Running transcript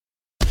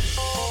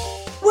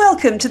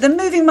Welcome to the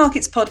Moving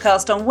Markets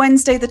podcast on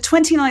Wednesday, the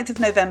 29th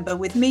of November,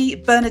 with me,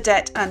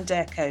 Bernadette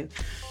Anderko.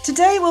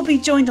 Today, we'll be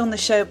joined on the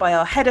show by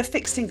our head of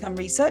fixed income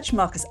research,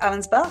 Markus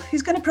Allenspach,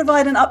 who's going to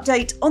provide an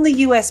update on the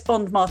US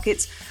bond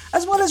markets,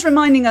 as well as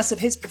reminding us of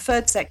his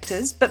preferred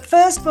sectors. But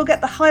first, we'll get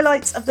the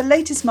highlights of the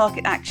latest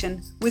market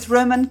action with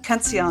Roman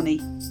Canziani.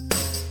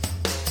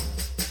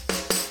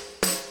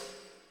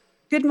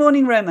 Good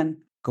morning, Roman.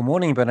 Good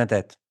morning,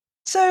 Bernadette.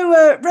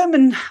 So,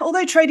 Roman,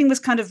 although trading was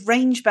kind of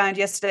range-bound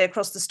yesterday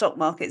across the stock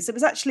markets, there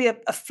was actually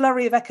a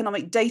flurry of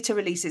economic data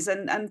releases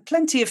and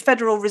plenty of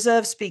Federal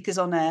Reserve speakers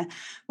on air.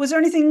 Was there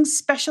anything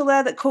special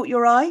there that caught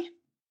your eye?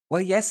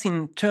 Well, yes,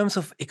 in terms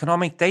of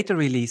economic data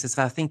releases,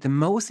 I think the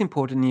most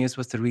important news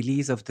was the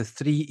release of the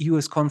 3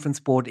 US Conference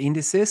Board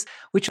indices,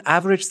 which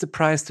averaged the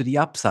price to the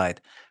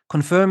upside,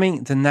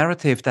 confirming the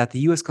narrative that the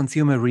US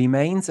consumer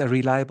remains a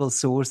reliable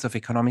source of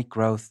economic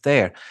growth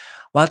there.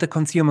 While the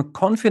Consumer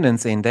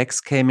Confidence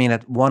Index came in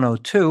at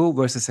 102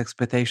 versus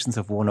expectations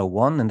of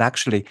 101 and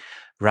actually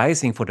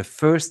rising for the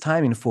first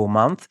time in 4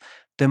 months,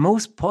 the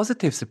most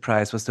positive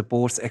surprise was the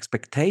board's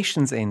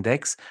expectations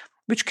index,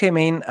 which came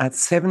in at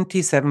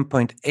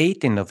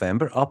 77.8 in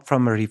November, up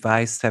from a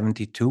revised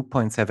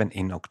 72.7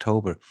 in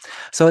October.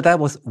 So that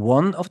was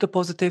one of the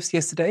positives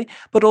yesterday,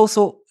 but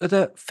also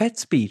the Fed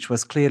speech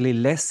was clearly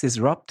less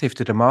disruptive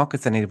to the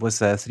markets than it was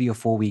 3 or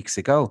 4 weeks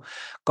ago.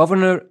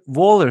 Governor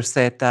Waller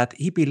said that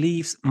he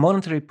believes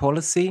monetary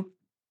policy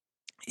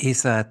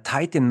is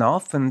tight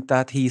enough and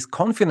that he is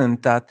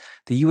confident that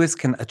the US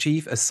can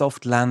achieve a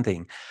soft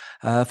landing.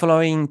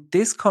 Following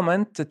this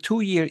comment, the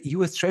 2-year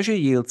US Treasury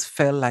yields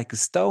fell like a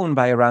stone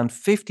by around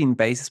 15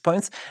 basis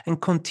points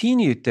and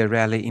continued their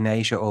rally in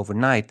Asia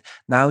overnight,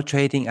 now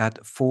trading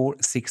at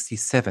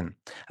 467,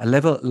 a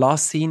level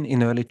last seen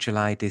in early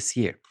July this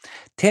year.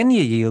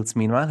 10-year yields,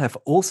 meanwhile, have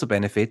also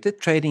benefited,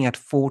 trading at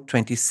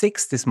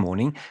 426 this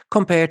morning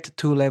compared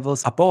to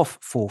levels above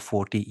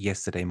 440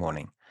 yesterday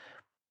morning.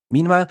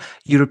 Meanwhile,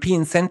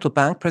 European Central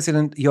Bank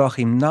President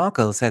Joachim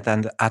Nagel said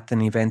at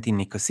an event in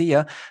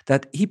Nicosia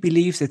that he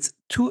believes it's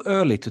too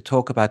early to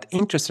talk about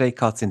interest rate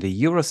cuts in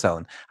the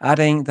Eurozone,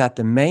 adding that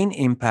the main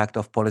impact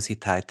of policy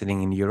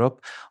tightening in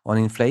Europe on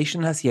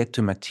inflation has yet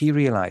to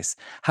materialize.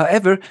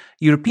 However,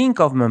 European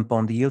government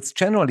bond yields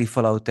generally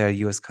followed their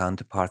US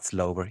counterparts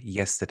lower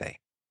yesterday.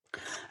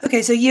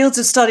 Okay, so yields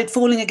have started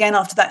falling again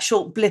after that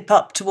short blip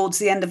up towards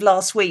the end of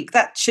last week.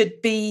 That should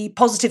be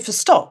positive for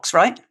stocks,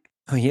 right?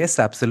 Oh, yes,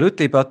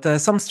 absolutely. But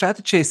some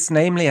strategists,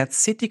 namely at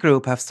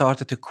Citigroup, have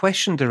started to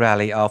question the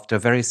rally after a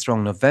very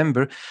strong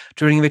November,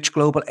 during which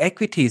global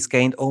equities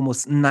gained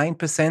almost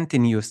 9%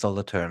 in US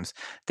dollar terms.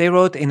 They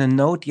wrote in a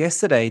note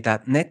yesterday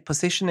that net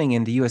positioning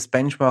in the US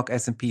benchmark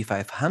S&P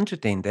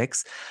 500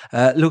 index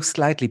looks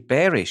slightly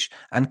bearish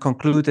and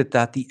concluded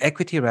that the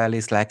equity rally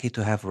is likely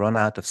to have run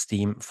out of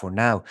steam for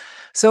now.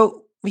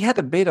 So we had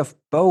a bit of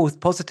both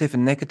positive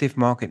and negative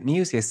market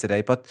news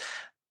yesterday, but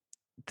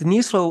the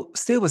news flow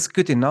still was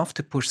good enough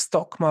to push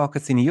stock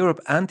markets in Europe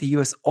and the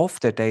US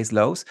off their day's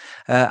lows.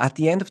 At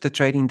the end of the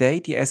trading day,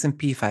 the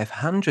S&P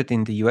 500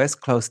 in the US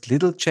closed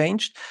little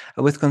changed,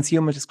 with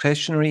consumer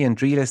discretionary and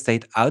real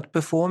estate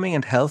outperforming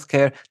and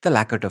healthcare the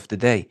laggard of the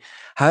day.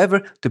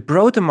 However, the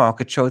broader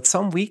market showed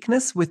some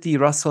weakness, with the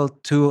Russell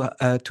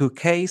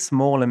 2K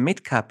small and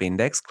mid-cap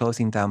index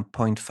closing down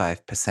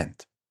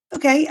 0.5%.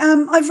 Okay,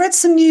 I've read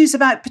some news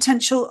about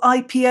potential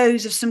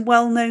IPOs of some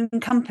well-known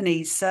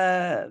companies.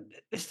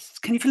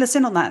 Can you fill us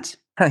in on that?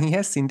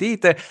 Yes,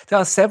 indeed. There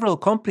are several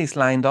companies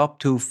lined up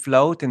to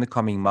float in the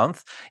coming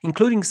month,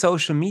 including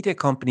social media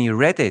company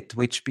Reddit,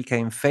 which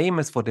became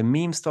famous for the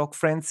meme stock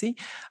frenzy,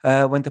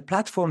 when the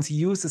platform's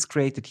users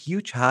created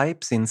huge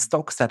hypes in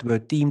stocks that were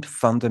deemed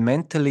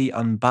fundamentally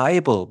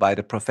unbuyable by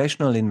the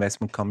professional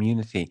investment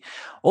community.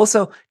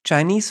 Also,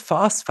 Chinese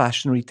fast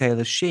fashion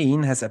retailer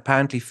Shein has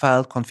apparently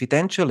filed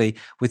confidentially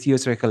with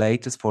US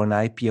regulators for an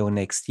IPO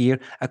next year,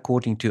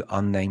 according to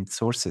unnamed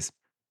sources.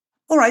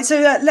 All right,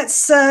 so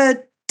let's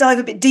dive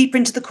a bit deeper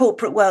into the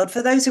corporate world.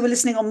 For those who were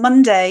listening on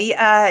Monday,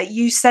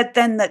 you said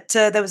then that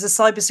there was a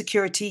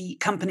cybersecurity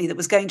company that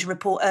was going to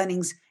report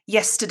earnings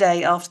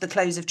yesterday after the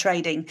close of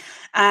trading.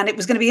 And it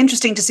was going to be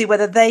interesting to see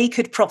whether they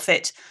could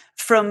profit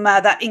from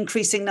that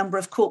increasing number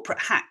of corporate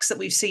hacks that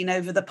we've seen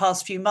over the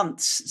past few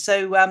months.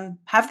 So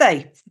have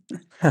they?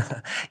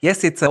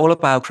 Yes, it's all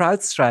about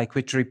CrowdStrike,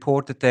 which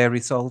reported their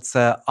results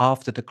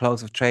after the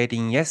close of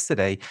trading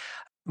yesterday.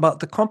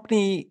 But the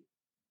company's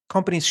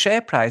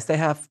share price, they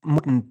have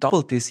more than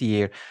doubled this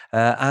year.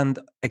 And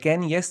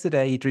again,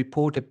 yesterday, it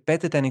reported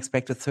better than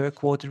expected third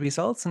quarter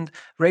results and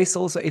raised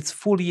also its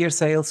full year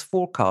sales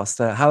forecast.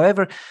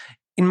 However,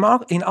 in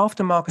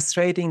aftermarket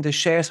trading, the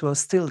shares were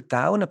still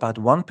down about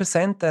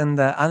 1%. And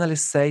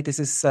analysts say this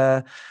is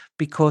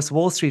because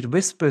Wall Street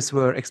whispers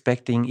were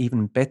expecting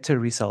even better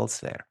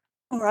results there.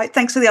 All right,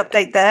 thanks for the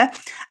update there.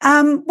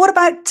 What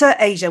about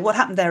Asia? What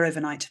happened there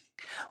overnight?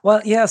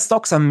 Well, yeah,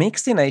 stocks are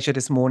mixed in Asia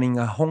this morning.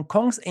 Hong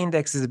Kong's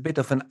index is a bit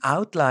of an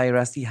outlier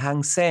as the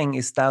Hang Seng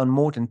is down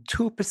more than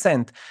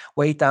 2%,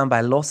 weighed down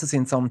by losses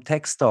in some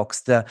tech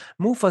stocks. The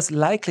move was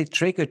likely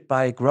triggered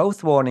by a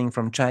growth warning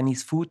from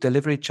Chinese food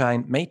delivery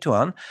giant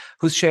Meituan,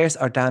 whose shares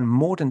are down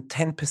more than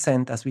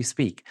 10% as we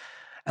speak.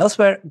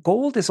 Elsewhere,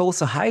 gold is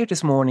also higher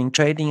this morning,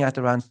 trading at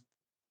around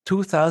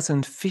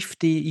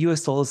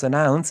 $2,050 an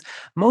ounce,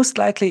 most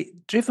likely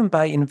driven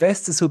by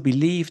investors who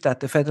believe that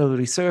the Federal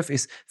Reserve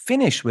is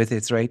finished with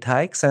its rate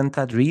hikes and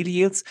that real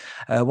yields,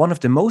 one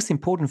of the most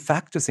important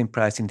factors in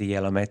pricing the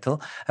yellow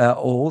metal, are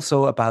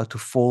also about to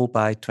fall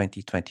by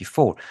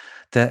 2024.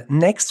 The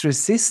next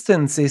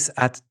resistance is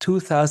at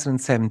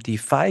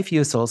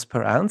 $2,075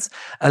 per ounce,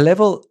 a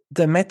level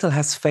the metal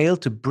has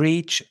failed to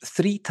breach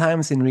 3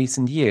 times in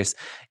recent years.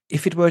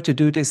 If it were to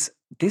do this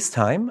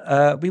time,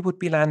 we would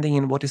be landing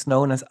in what is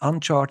known as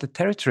uncharted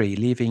territory,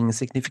 leaving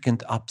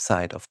significant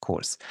upside, of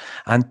course.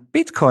 And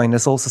Bitcoin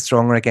is also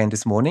stronger again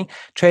this morning,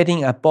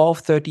 trading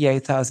above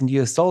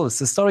 $38,000.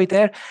 The story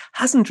there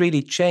hasn't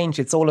really changed.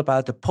 It's all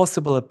about the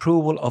possible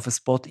approval of a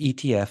spot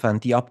ETF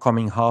and the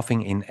upcoming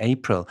halving in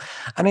April.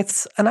 And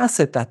it's an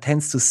asset that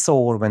tends to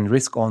soar when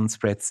risk on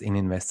spreads in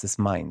investors'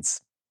 minds.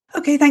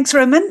 Okay, thanks,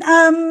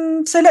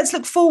 Roman. So let's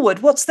look forward.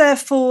 What's there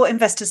for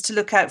investors to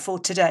look out for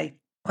today?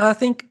 I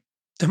think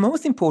the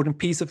most important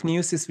piece of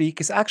news this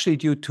week is actually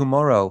due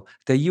tomorrow.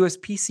 The US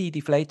PC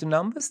deflator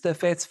numbers, the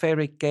Fed's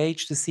favorite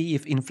gauge to see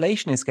if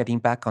inflation is getting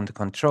back under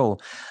control.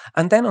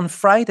 And then on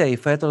Friday,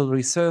 Federal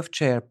Reserve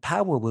Chair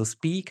Powell will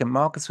speak and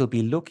markets will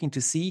be looking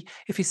to see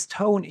if his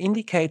tone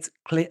indicates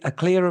a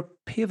clearer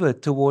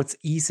pivot towards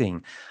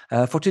easing.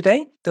 For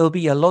today, there will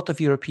be a lot of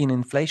European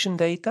inflation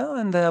data,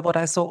 and what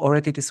I saw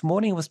already this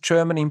morning was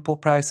German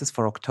import prices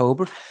for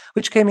October,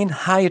 which came in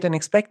higher than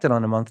expected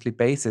on a monthly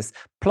basis,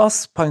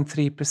 plus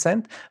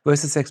 0.3%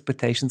 versus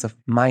expectations of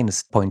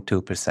minus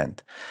 0.2%.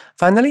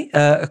 Finally,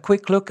 a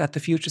quick look at the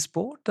futures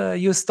board.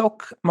 US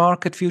stock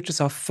market futures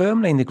are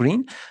firmly in the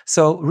green,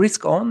 so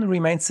risk on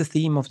remains the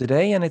theme of the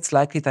day, and it's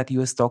likely that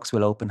US stocks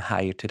will open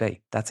higher today.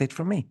 That's it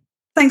from me.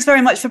 Thanks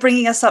very much for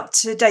bringing us up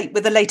to date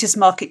with the latest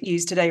market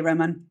news today,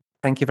 Roman.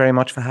 Thank you very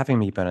much for having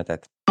me,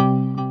 Bernadette.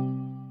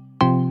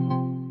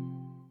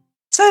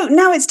 So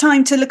now it's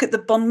time to look at the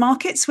bond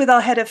markets with our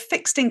head of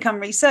fixed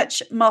income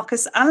research,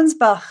 Markus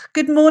Allenspach.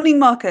 Good morning,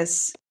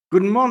 Markus.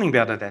 Good morning,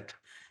 Bernadette.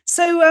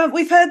 So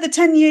we've heard the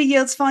 10-year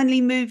yields finally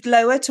moved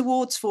lower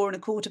towards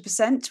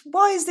 4.25%.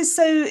 Why is this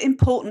so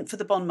important for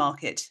the bond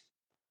market?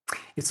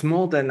 It's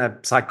more than a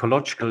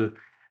psychological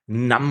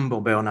number,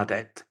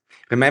 Bernadette.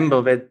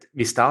 Remember that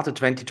we started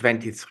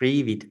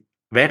 2023 with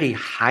very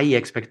high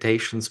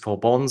expectations for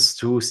bonds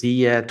to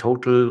see a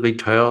total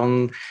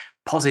return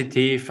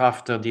positive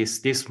after this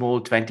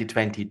dismal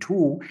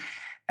 2022.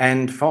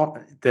 And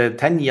for the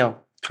 10-year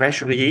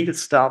Treasury yield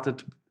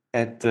started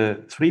at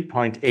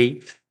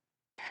 3.8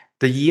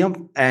 the year,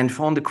 and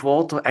from the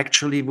quarter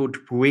actually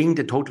would bring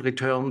the total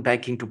return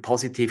back into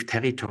positive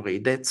territory.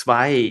 That's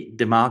why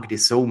the market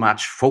is so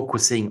much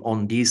focusing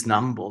on these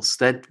numbers,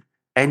 that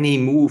any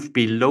move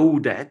below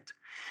that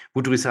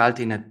would result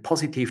in a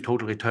positive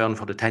total return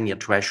for the 10-year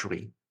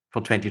Treasury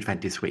for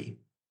 2023.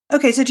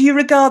 Okay, so do you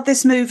regard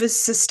this move as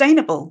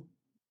sustainable?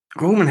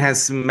 Roman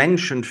has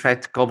mentioned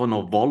Fed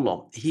Governor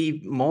Waller.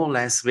 He more or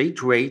less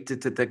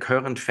reiterated the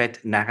current Fed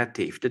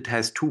narrative that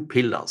has two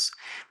pillars.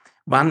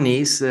 One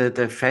is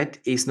the Fed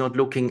is not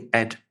looking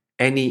at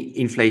any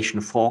inflation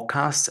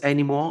forecasts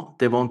anymore.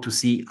 They want to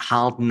see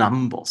hard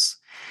numbers.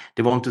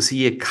 They want to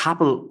see a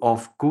couple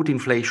of good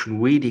inflation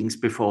readings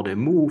before they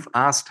move.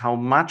 Asked how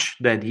much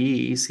that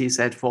is, he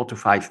said 4 to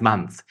 5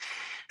 months.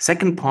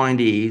 Second point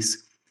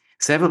is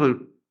several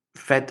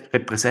Fed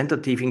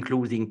representatives,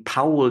 including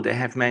Powell, they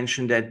have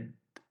mentioned that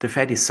the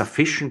Fed is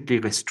sufficiently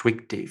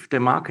restrictive. The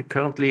market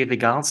currently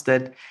regards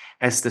that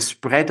as the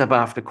spread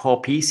above the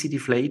core PC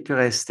deflator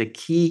as the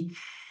key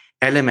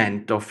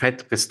element of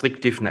Fed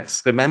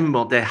restrictiveness.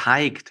 Remember, they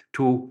hiked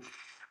to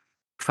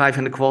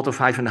 5.25%,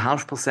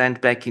 5.5%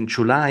 back in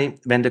July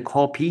when the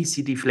core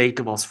PC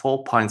deflator was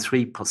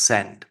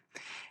 4.3%.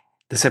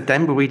 The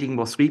September reading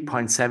was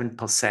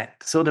 3.7%.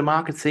 So the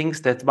market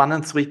thinks that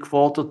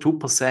 1.75%,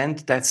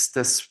 2%, that's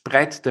the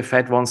spread the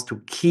Fed wants to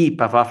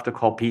keep above the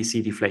core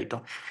PC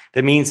deflator.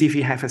 That means if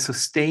you have a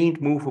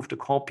sustained move of the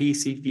core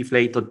PC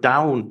deflator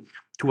down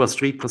towards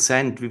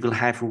 3%, we will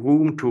have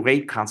room to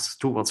rate cuts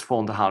towards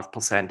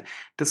 4.5%.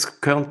 That's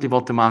currently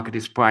what the market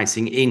is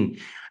pricing in.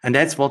 And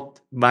that's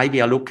why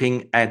we are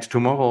looking at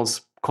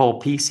tomorrow's core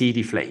PC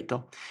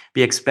deflator.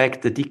 We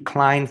expect a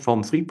decline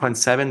from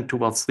 3.7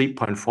 towards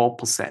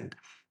 3.4%.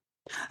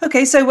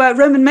 Okay, so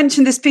Roman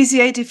mentioned this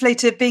PCA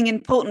deflator being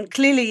important.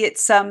 Clearly,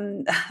 it's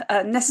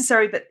a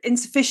necessary but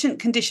insufficient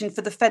condition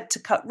for the Fed to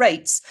cut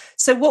rates.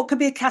 So what could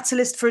be a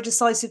catalyst for a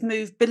decisive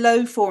move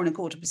below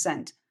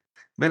 4.25%?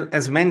 Well,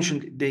 as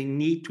mentioned, they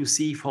need to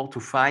see 4 to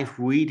 5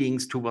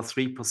 readings towards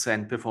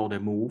 3% before they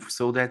move.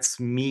 So that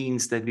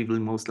means that we will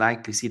most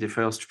likely see the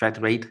first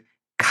Fed rate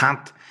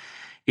cut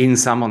in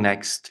summer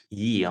next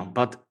year.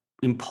 But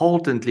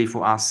importantly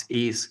for us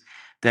is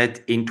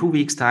that in 2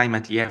 weeks' time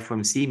at the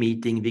FOMC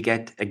meeting, we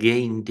get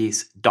again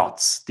these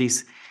dots,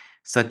 these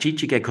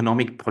strategic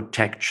economic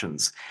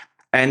protections.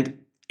 And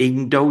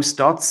in those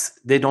dots,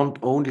 they don't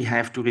only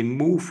have to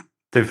remove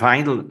the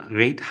final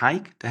rate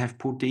hike they have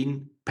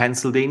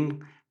penciled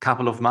in a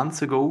couple of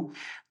months ago,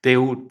 they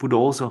would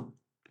also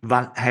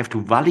have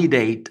to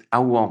validate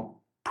our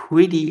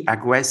pretty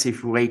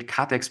aggressive rate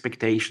cut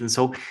expectations.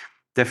 So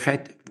the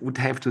Fed would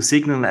have to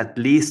signal at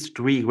least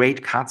 3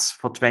 rate cuts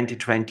for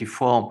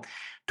 2024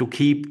 to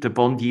keep the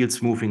bond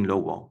yields moving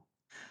lower.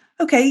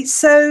 Okay,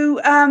 so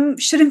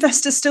should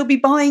investors still be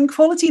buying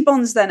quality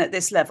bonds then at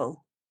this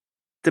level?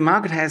 The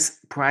market has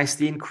priced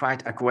in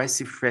quite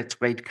aggressive Fed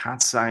rate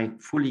cuts. I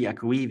fully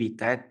agree with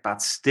that,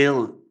 but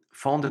still,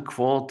 for the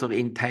quarter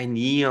in 10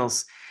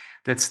 years,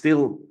 that's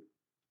still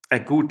a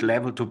good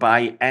level to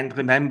buy. And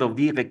remember,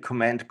 we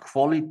recommend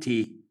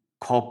quality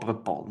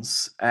corporate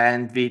bonds.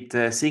 And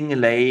with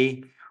single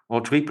A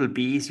or triple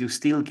Bs, you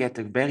still get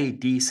a very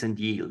decent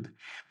yield.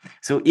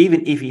 So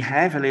even if we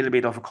have a little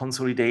bit of a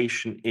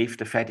consolidation, if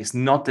the Fed is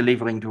not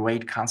delivering the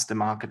rate cuts the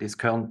market is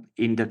currently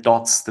in the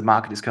dots, the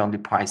market is currently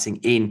pricing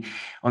in,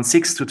 on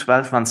 6 to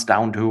 12 months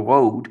down the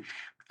road,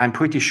 I'm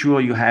pretty sure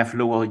you have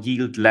lower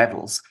yield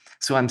levels.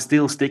 So I'm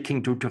still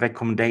sticking to the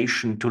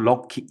recommendation to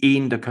lock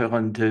in the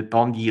current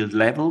bond yield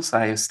levels.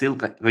 I still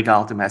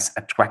regard them as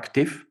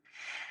attractive.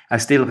 I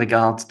still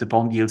regard the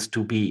bond yields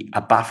to be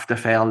above the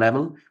fair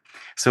level.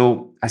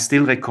 So I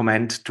still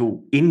recommend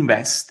to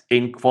invest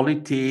in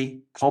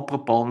quality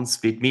corporate bonds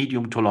with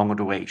medium to longer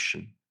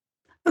duration.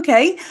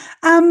 Okay,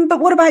 but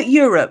what about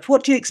Europe?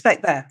 What do you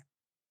expect there?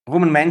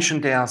 Roman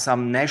mentioned there are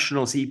some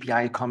national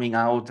CPI coming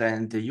out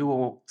and the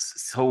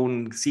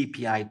Eurozone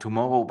CPI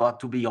tomorrow. But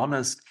to be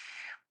honest,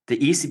 the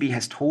ECB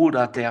has told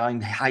that they are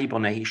in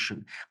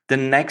hibernation. The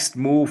next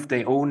move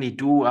they only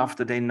do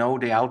after they know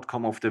the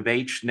outcome of the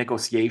wage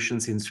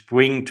negotiations in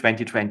spring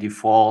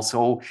 2024.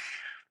 So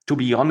to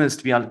be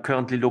honest, we are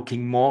currently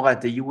looking more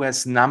at the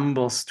US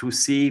numbers to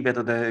see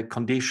whether the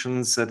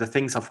conditions, the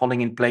things are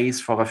falling in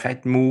place for a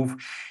Fed move.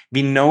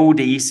 We know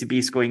the ECB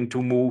is going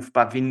to move,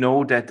 but we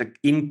know that the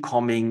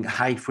incoming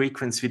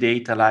high-frequency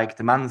data like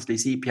the monthly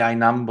CPI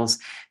numbers,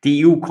 the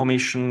EU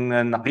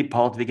Commission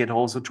report we get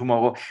also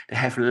tomorrow, they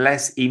have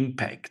less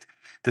impact.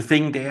 The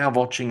thing they are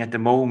watching at the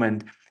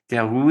moment, they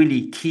are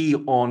really key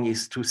on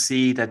is to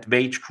see that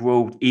wage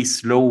growth is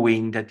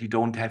slowing, that you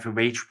don't have a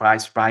wage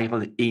price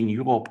spiral in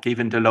Europe,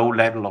 given the low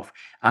level of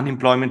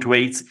unemployment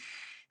rates.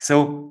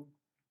 So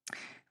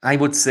I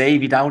would say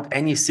without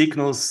any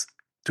signals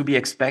to be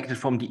expected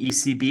from the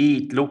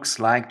ECB, it looks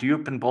like the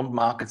European bond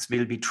markets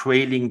will be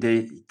trailing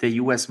the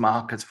US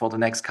markets for the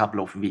next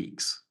couple of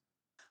weeks.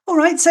 All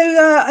right, so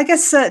I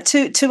guess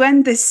to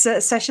end this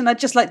session, I'd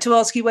just like to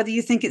ask you whether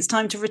you think it's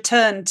time to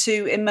return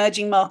to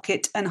emerging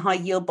market and high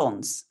yield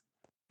bonds.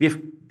 We've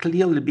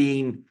clearly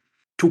been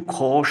too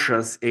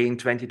cautious in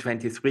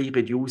 2023,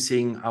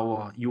 reducing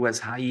our US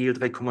high yield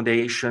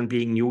recommendation,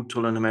 being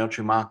neutral on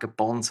emerging market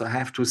bonds. I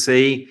have to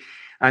say,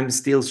 I'm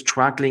still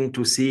struggling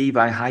to see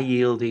why high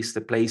yield is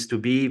the place to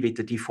be, with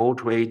the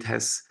default rate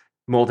has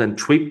more than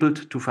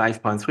tripled to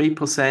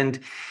 5.3%.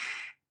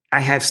 I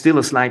have still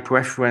a slight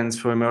preference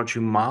for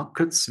emerging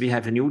markets. We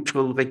have a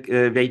neutral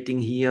rating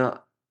here.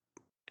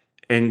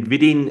 And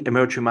within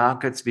emerging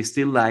markets, we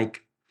still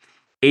like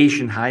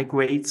Asian high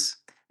grades,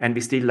 and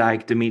we still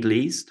like the Middle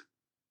East.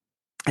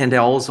 And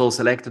there are also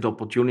selected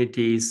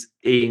opportunities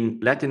in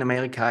Latin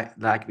America,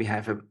 like we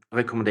have a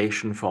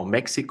recommendation for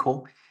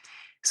Mexico.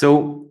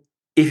 So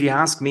if you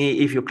ask me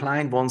if your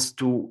client wants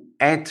to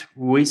add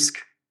risk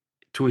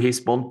to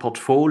his bond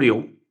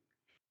portfolio,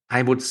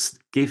 I would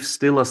give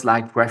still a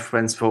slight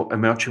preference for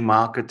emerging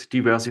market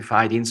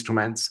diversified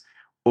instruments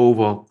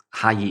over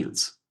high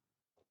yields.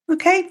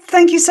 Okay,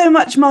 thank you so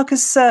much,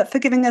 Markus, for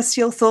giving us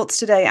your thoughts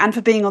today and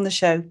for being on the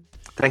show.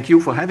 Thank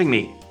you for having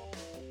me.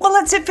 Well,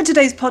 that's it for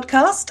today's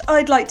podcast.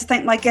 I'd like to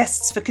thank my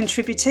guests for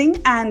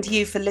contributing and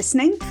you for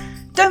listening.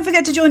 Don't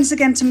forget to join us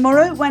again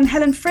tomorrow when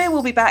Helen Freer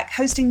will be back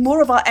hosting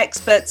more of our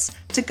experts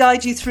to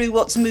guide you through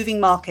what's moving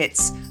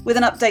markets with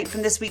an update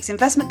from this week's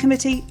investment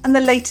committee and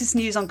the latest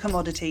news on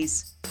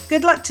commodities.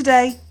 Good luck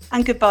today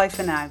and goodbye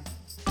for now.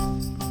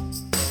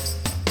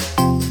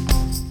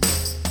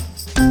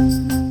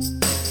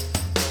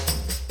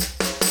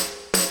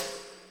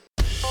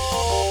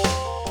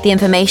 The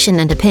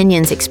information and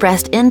opinions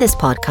expressed in this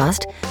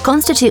podcast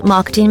constitute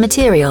marketing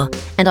material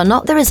and are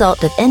not the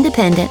result of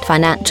independent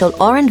financial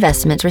or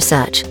investment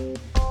research.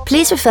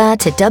 Please refer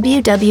to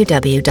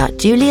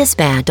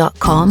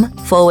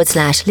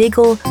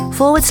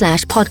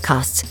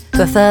www.juliusbaer.com/legal/podcasts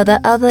for further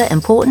other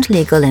important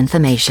legal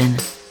information.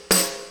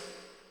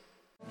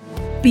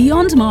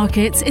 Beyond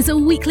Markets is a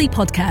weekly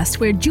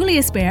podcast where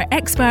Julius Baer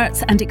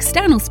experts and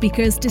external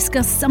speakers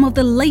discuss some of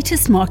the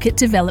latest market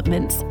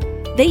developments.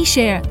 They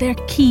share their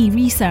key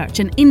research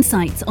and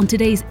insights on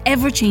today's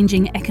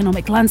ever-changing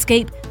economic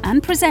landscape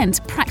and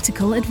present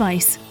practical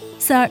advice.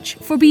 Search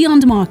for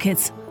Beyond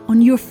Markets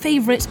on your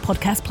favourite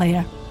podcast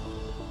player.